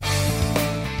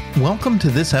Welcome to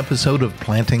this episode of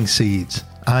Planting Seeds.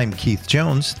 I'm Keith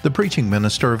Jones, the preaching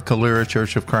minister of Calera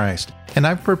Church of Christ, and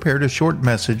I've prepared a short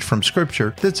message from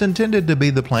Scripture that's intended to be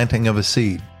the planting of a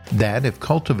seed that, if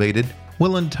cultivated,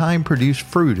 will in time produce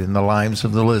fruit in the lives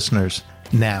of the listeners.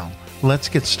 Now, let's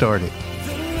get started.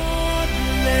 The Lord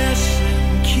bless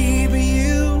and keep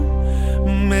you.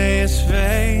 May His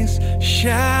face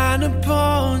shine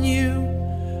upon you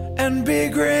and be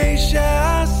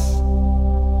gracious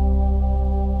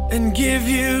and give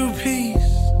you peace.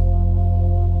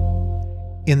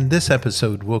 In this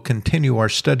episode, we'll continue our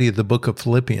study of the book of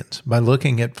Philippians by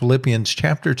looking at Philippians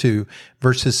chapter 2,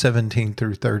 verses 17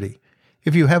 through 30.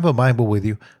 If you have a Bible with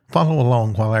you, follow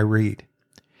along while I read.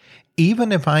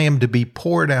 Even if I am to be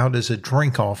poured out as a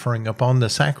drink offering upon the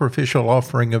sacrificial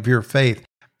offering of your faith,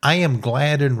 I am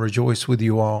glad and rejoice with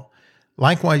you all.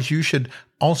 Likewise, you should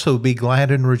also be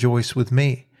glad and rejoice with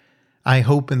me. I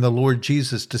hope in the Lord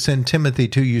Jesus to send Timothy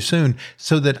to you soon,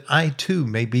 so that I too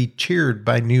may be cheered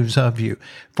by news of you.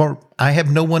 For I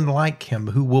have no one like him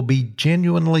who will be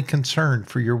genuinely concerned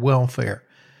for your welfare.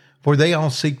 For they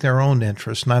all seek their own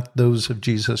interests, not those of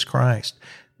Jesus Christ.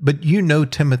 But you know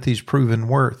Timothy's proven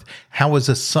worth, how as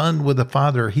a son with a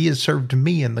father he has served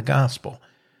me in the gospel.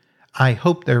 I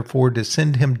hope therefore to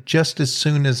send him just as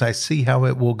soon as I see how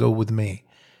it will go with me.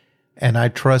 And I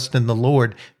trust in the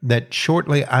Lord that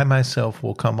shortly I myself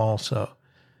will come also.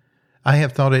 I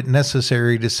have thought it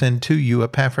necessary to send to you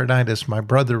Epaphroditus, my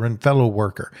brother and fellow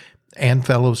worker, and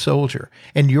fellow soldier,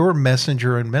 and your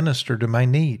messenger and minister to my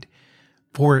need.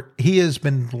 For he has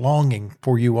been longing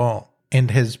for you all, and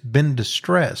has been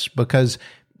distressed because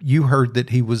you heard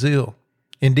that he was ill.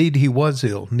 Indeed, he was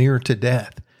ill, near to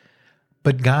death.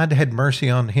 But God had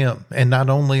mercy on him, and not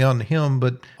only on him,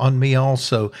 but on me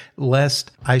also,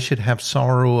 lest I should have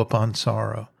sorrow upon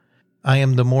sorrow. I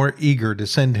am the more eager to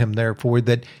send him, therefore,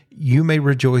 that you may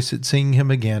rejoice at seeing him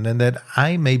again, and that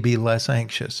I may be less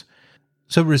anxious.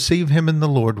 So receive him in the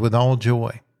Lord with all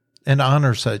joy, and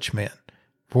honor such men.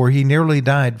 For he nearly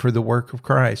died for the work of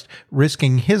Christ,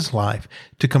 risking his life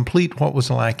to complete what was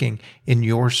lacking in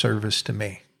your service to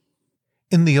me.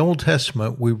 In the Old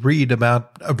Testament, we read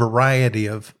about a variety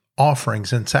of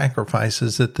offerings and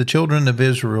sacrifices that the children of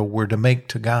Israel were to make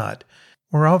to God.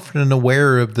 We're often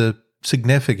aware of the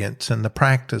significance and the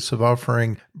practice of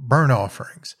offering burnt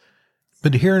offerings.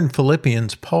 But here in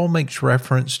Philippians, Paul makes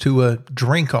reference to a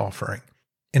drink offering.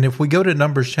 And if we go to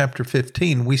Numbers chapter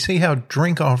 15, we see how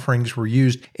drink offerings were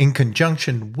used in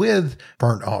conjunction with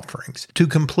burnt offerings to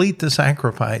complete the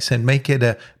sacrifice and make it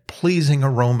a pleasing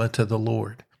aroma to the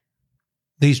Lord.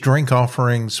 These drink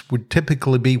offerings would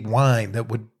typically be wine that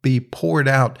would be poured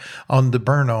out on the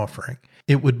burnt offering.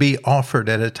 It would be offered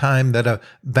at a time that a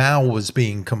vow was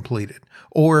being completed,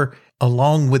 or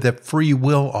along with a free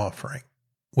will offering.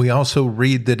 We also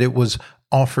read that it was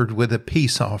offered with a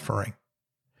peace offering.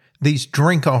 These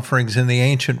drink offerings in the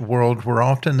ancient world were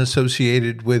often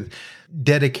associated with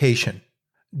dedication,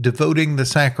 devoting the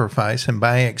sacrifice and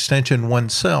by extension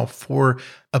oneself for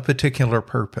a particular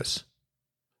purpose.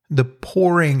 The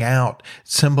pouring out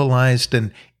symbolized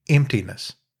an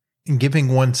emptiness, giving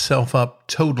oneself up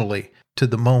totally to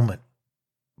the moment.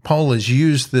 Paul has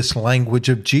used this language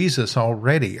of Jesus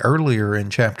already earlier in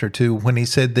chapter 2 when he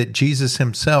said that Jesus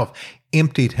himself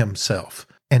emptied himself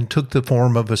and took the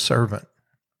form of a servant.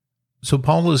 So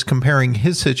Paul is comparing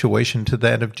his situation to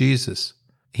that of Jesus.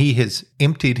 He has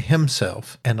emptied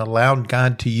himself and allowed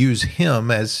God to use him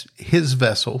as his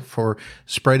vessel for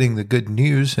spreading the good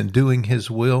news and doing his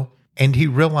will. And he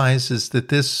realizes that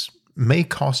this may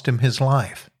cost him his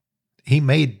life. He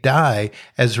may die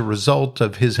as a result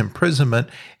of his imprisonment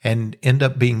and end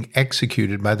up being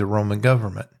executed by the Roman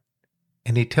government.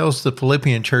 And he tells the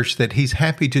Philippian church that he's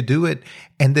happy to do it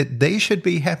and that they should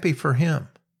be happy for him.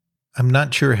 I'm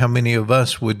not sure how many of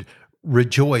us would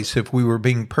rejoice if we were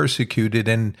being persecuted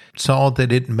and saw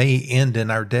that it may end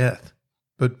in our death.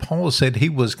 But Paul said he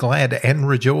was glad and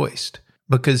rejoiced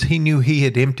because he knew he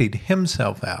had emptied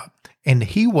himself out, and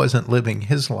he wasn't living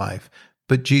his life,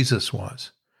 but Jesus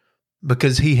was,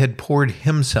 because he had poured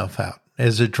himself out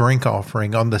as a drink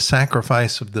offering on the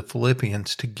sacrifice of the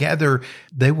Philippians. Together,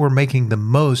 they were making the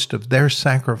most of their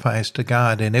sacrifice to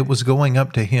God, and it was going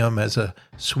up to him as a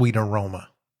sweet aroma.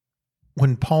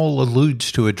 When Paul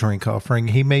alludes to a drink offering,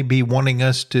 he may be wanting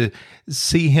us to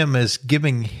see him as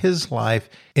giving his life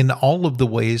in all of the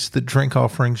ways that drink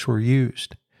offerings were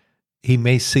used. He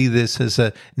may see this as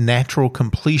a natural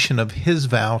completion of his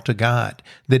vow to God,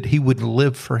 that he would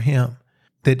live for him,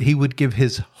 that he would give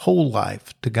his whole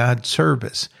life to God's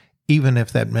service, even if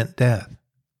that meant death.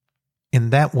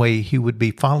 In that way, he would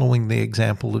be following the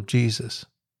example of Jesus.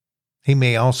 He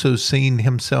may also see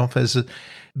himself as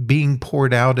being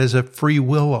poured out as a free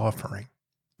will offering,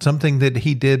 something that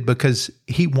he did because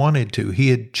he wanted to. He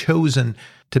had chosen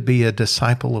to be a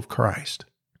disciple of Christ.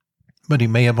 But he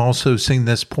may have also seen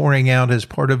this pouring out as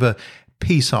part of a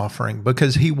peace offering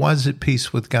because he was at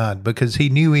peace with God, because he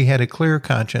knew he had a clear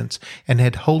conscience and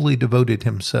had wholly devoted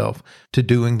himself to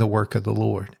doing the work of the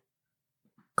Lord.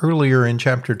 Earlier in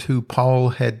chapter 2, Paul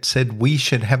had said we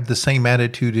should have the same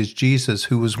attitude as Jesus,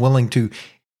 who was willing to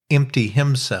empty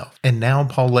himself. And now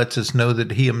Paul lets us know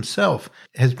that he himself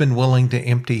has been willing to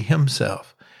empty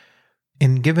himself.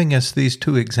 In giving us these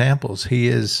two examples, he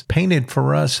has painted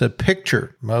for us a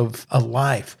picture of a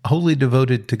life wholly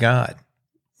devoted to God,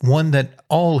 one that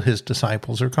all his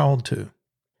disciples are called to.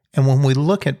 And when we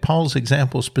look at Paul's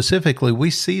example specifically, we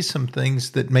see some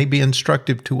things that may be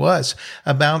instructive to us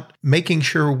about making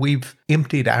sure we've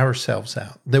emptied ourselves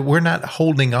out, that we're not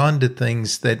holding on to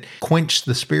things that quench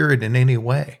the Spirit in any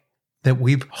way, that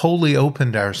we've wholly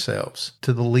opened ourselves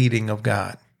to the leading of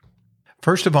God.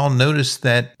 First of all, notice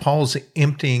that Paul's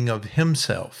emptying of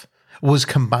himself was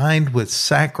combined with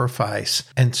sacrifice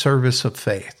and service of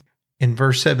faith. In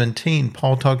verse 17,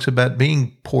 Paul talks about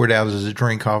being poured out as a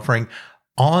drink offering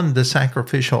on the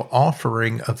sacrificial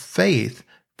offering of faith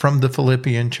from the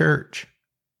Philippian church.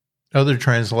 Other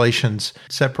translations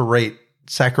separate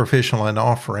sacrificial and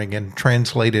offering and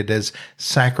translate it as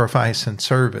sacrifice and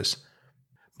service.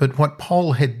 But what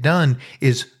Paul had done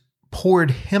is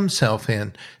poured himself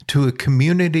in to a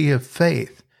community of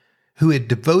faith who had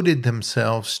devoted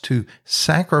themselves to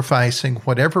sacrificing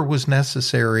whatever was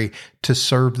necessary to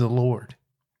serve the Lord.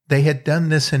 They had done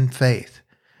this in faith.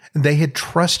 They had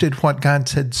trusted what God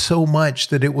said so much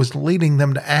that it was leading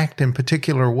them to act in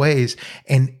particular ways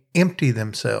and empty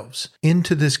themselves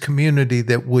into this community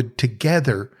that would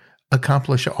together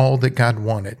accomplish all that God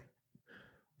wanted.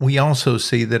 We also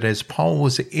see that as Paul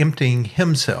was emptying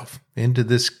himself into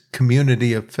this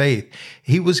community of faith,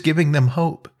 he was giving them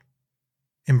hope.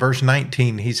 In verse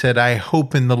 19, he said, I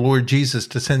hope in the Lord Jesus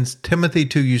to send Timothy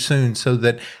to you soon so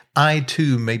that I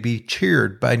too may be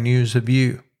cheered by news of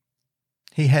you.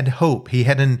 He had hope. He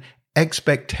had an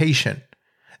expectation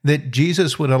that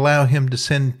Jesus would allow him to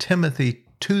send Timothy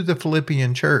to the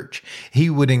Philippian church. He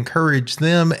would encourage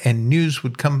them, and news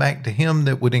would come back to him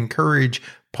that would encourage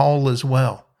Paul as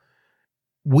well.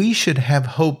 We should have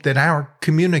hope that our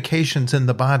communications in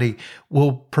the body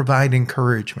will provide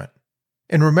encouragement.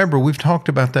 And remember, we've talked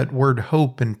about that word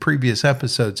hope in previous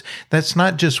episodes. That's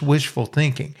not just wishful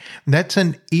thinking. That's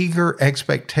an eager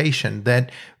expectation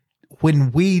that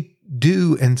when we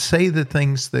do and say the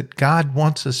things that God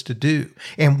wants us to do,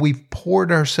 and we've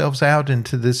poured ourselves out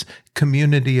into this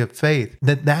community of faith,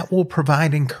 that will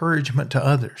provide encouragement to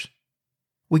others.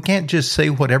 We can't just say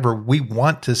whatever we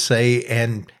want to say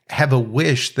and have a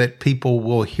wish that people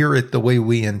will hear it the way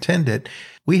we intend it.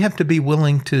 We have to be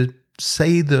willing to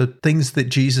say the things that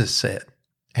Jesus said,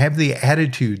 have the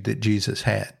attitude that Jesus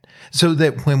had, so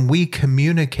that when we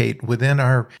communicate within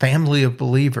our family of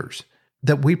believers,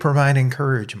 that we provide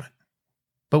encouragement.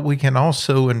 But we can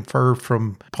also infer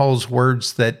from Paul's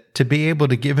words that to be able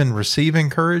to give and receive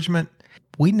encouragement,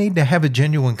 we need to have a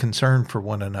genuine concern for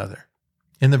one another.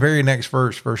 In the very next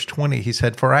verse, verse 20, he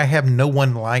said, For I have no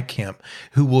one like him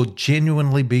who will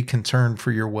genuinely be concerned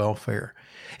for your welfare.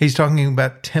 He's talking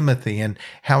about Timothy and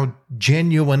how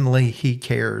genuinely he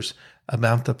cares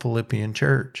about the Philippian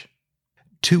church.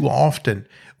 Too often,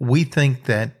 we think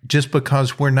that just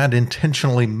because we're not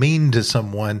intentionally mean to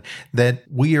someone, that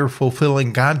we are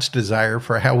fulfilling God's desire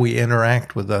for how we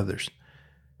interact with others.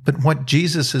 But what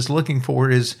Jesus is looking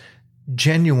for is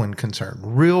genuine concern,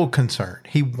 real concern.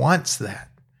 He wants that.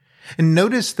 And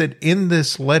notice that in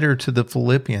this letter to the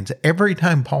Philippians, every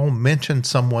time Paul mentions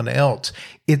someone else,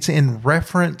 it's in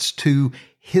reference to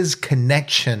his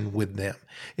connection with them,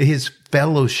 his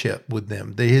fellowship with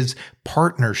them, his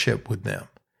partnership with them.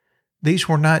 These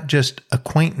were not just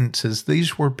acquaintances.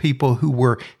 These were people who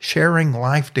were sharing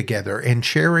life together and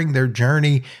sharing their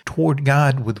journey toward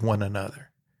God with one another.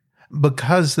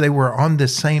 Because they were on the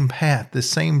same path, the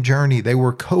same journey, they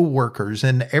were co-workers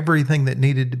in everything that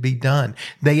needed to be done.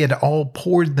 They had all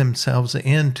poured themselves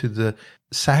into the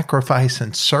sacrifice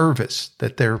and service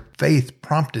that their faith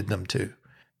prompted them to.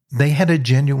 They had a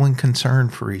genuine concern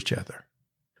for each other.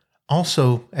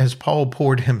 Also, as Paul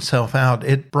poured himself out,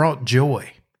 it brought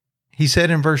joy. He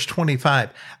said in verse 25,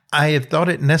 I have thought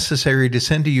it necessary to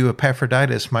send to you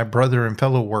Epaphroditus, my brother and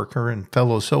fellow worker and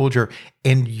fellow soldier,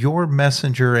 and your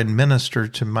messenger and minister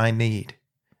to my need.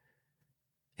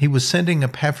 He was sending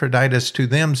Epaphroditus to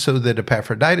them so that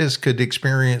Epaphroditus could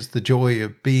experience the joy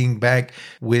of being back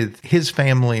with his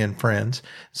family and friends,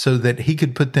 so that he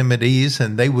could put them at ease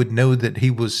and they would know that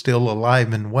he was still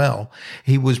alive and well.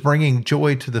 He was bringing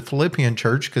joy to the Philippian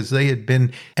church because they had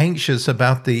been anxious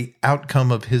about the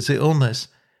outcome of his illness.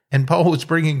 And Paul was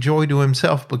bringing joy to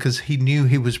himself because he knew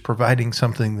he was providing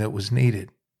something that was needed.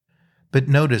 But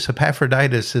notice,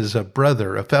 Epaphroditus is a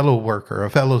brother, a fellow worker, a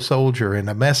fellow soldier, and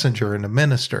a messenger and a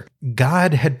minister.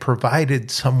 God had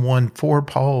provided someone for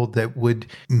Paul that would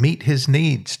meet his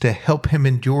needs to help him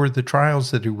endure the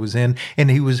trials that he was in,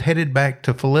 and he was headed back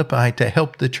to Philippi to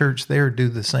help the church there do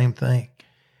the same thing.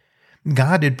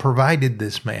 God had provided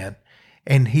this man,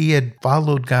 and he had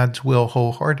followed God's will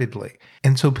wholeheartedly.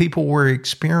 And so people were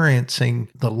experiencing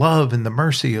the love and the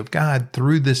mercy of God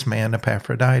through this man,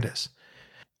 Epaphroditus.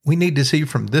 We need to see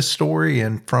from this story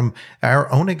and from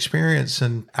our own experience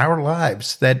in our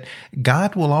lives that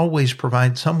God will always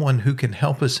provide someone who can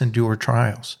help us endure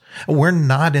trials. We're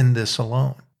not in this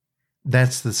alone.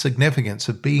 That's the significance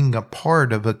of being a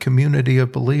part of a community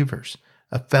of believers,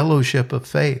 a fellowship of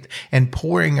faith, and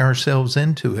pouring ourselves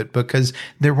into it, because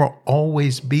there will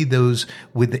always be those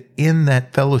within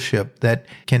that fellowship that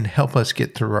can help us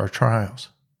get through our trials.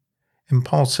 And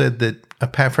Paul said that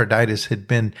Epaphroditus had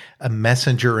been a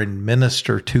messenger and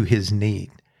minister to his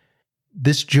need.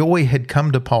 This joy had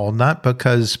come to Paul not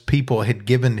because people had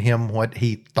given him what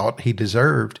he thought he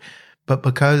deserved, but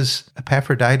because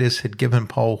Epaphroditus had given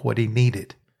Paul what he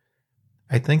needed.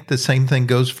 I think the same thing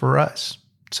goes for us.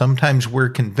 Sometimes we're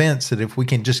convinced that if we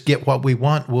can just get what we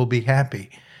want, we'll be happy.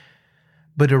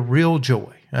 But a real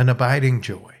joy, an abiding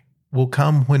joy, will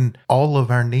come when all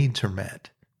of our needs are met.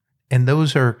 And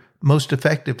those are most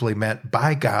effectively met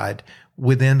by God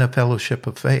within a fellowship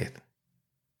of faith.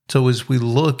 So as we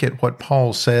look at what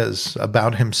Paul says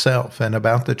about himself and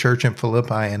about the church in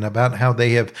Philippi and about how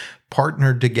they have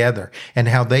partnered together and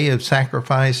how they have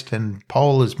sacrificed, and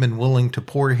Paul has been willing to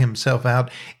pour himself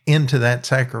out into that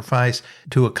sacrifice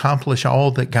to accomplish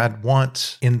all that God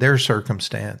wants in their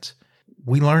circumstance,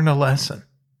 we learn a lesson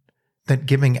that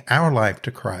giving our life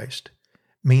to Christ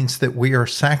means that we are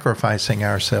sacrificing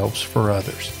ourselves for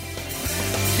others.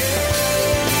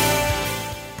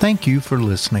 Thank you for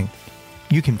listening.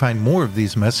 You can find more of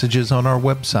these messages on our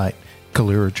website,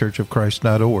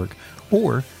 CaleraChurchOfChrist.org,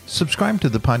 or subscribe to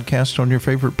the podcast on your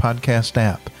favorite podcast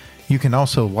app. You can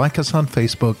also like us on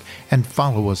Facebook and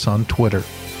follow us on Twitter.